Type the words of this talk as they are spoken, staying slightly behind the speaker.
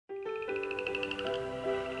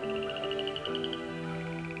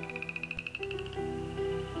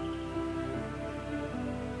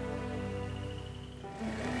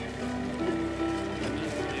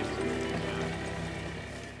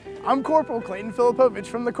I'm Corporal Clayton Filipowicz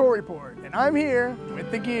from the Corps Report, and I'm here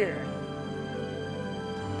with the gear.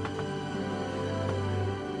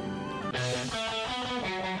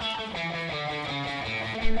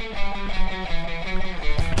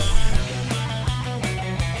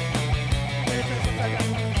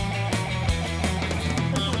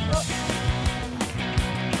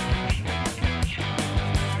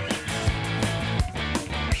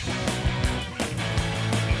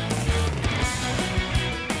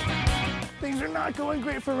 Things are not going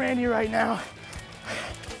great for Randy right now.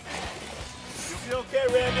 You okay,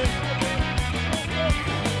 Randy?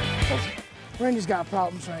 Randy's got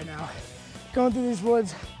problems right now. Going through these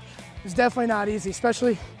woods is definitely not easy,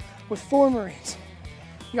 especially with 4 Marines.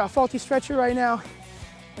 You got a faulty stretcher right now,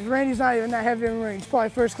 and Randy's not even that heavy of a Marine. He's probably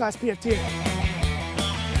first class PFT.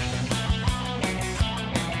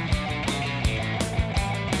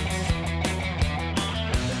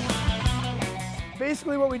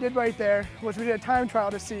 Basically what we did right there was we did a time trial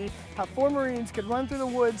to see how 4 Marines could run through the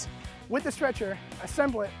woods with the stretcher,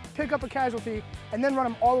 assemble it, pick up a casualty, and then run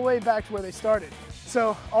them all the way back to where they started.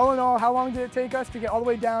 So all in all, how long did it take us to get all the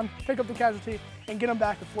way down, pick up the casualty, and get them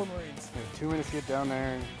back to 4 Marines? 2 minutes to get down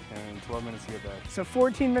there and 12 minutes to get back. So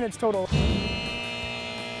 14 minutes total.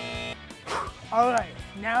 All right,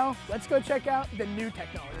 now let's go check out the new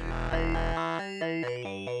technology.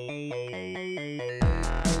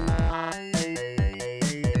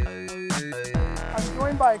 I'm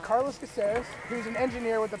joined by Carlos Caceres, who's an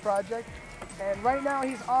engineer with the project, and right now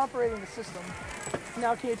he's operating the system.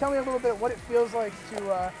 Now, can you tell me a little bit what it feels like to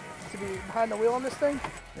be behind the wheel on this thing?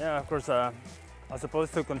 Yeah, of course. As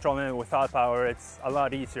opposed to controlling it without power, it's a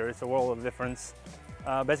lot easier. It's a world of difference.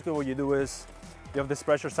 Basically, what you do is you have these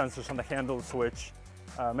pressure sensors on the handles which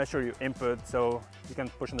measure your input, so you can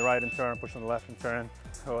push on the right and turn, push on the left and turn.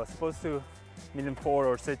 So as opposed to needing 4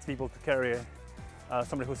 or 6 people to carry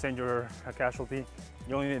somebody who's injured or a casualty,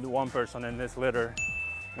 you only need 1 person in this litter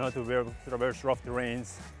in order to be able to traverse rough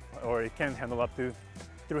terrains, or it can handle up to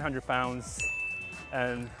 300 pounds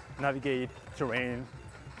and navigate terrain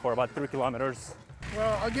for about 3 kilometers.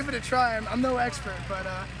 Well, I'll give it a try. I'm no expert, but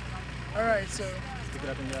all right, so. Pick it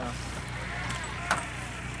up and down.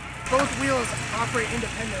 Both wheels operate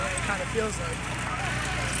independently, it kind of feels like.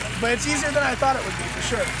 But it's easier than I thought it would be, for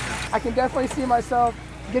sure. I can definitely see myself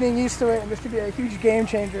getting used to it, and this could be a huge game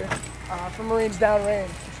changer for Marines downrange,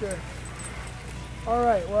 for sure. All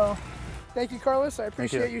right, well, thank you, Carlos. I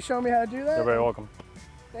appreciate you showing me how to do that. You're very welcome.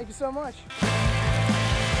 Thank you so much.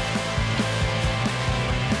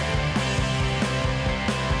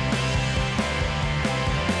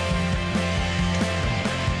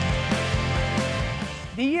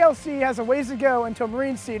 The ELC has a ways to go until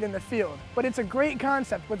Marines see it in the field, but it's a great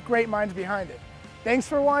concept with great minds behind it. Thanks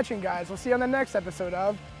for watching, guys. We'll see you on the next episode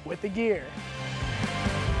of With the Gear.